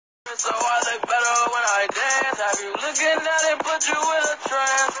So I look better when I dance. Have you looking at it, put you in a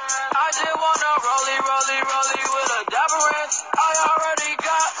trance? I just wanna rollie with a dapper ranch. I already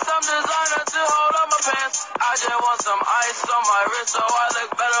got some designer to hold on my pants. I just want some ice on my wrist, so I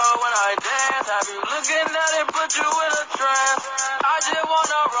look better when I dance. Have you looking at it, put you in a trance? I just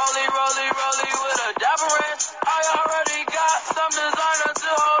wanna rollie with a dapper ranch. I already got some designer to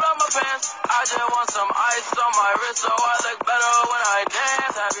hold on my pants. I just want some ice on my wrist, so I look better when I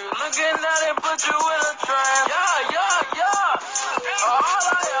dance. Have you looking at it, put you in a trance? Yeah. All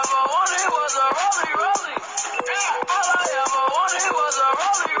I ever wanted was a rollie. All I ever wanted was a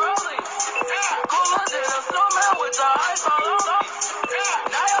rollie. Cooler than a snowman with the ice all on me.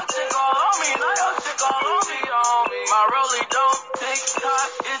 Now your chick all on me, My rollie don't tick-tock,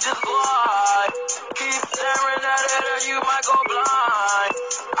 it just glide. Keep staring at it or you might go blind.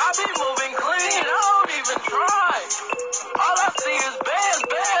 I be moving clean, I don't even try. All I see is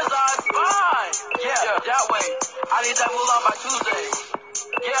bands, I spy. Yeah, that way. I need that moolah by Tuesday.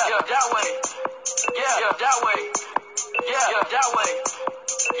 Yeah, that way. Yeah, that way. Yeah, that way.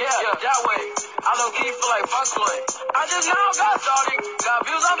 Yeah, that way. I low-key feel like fuck play. I just now got started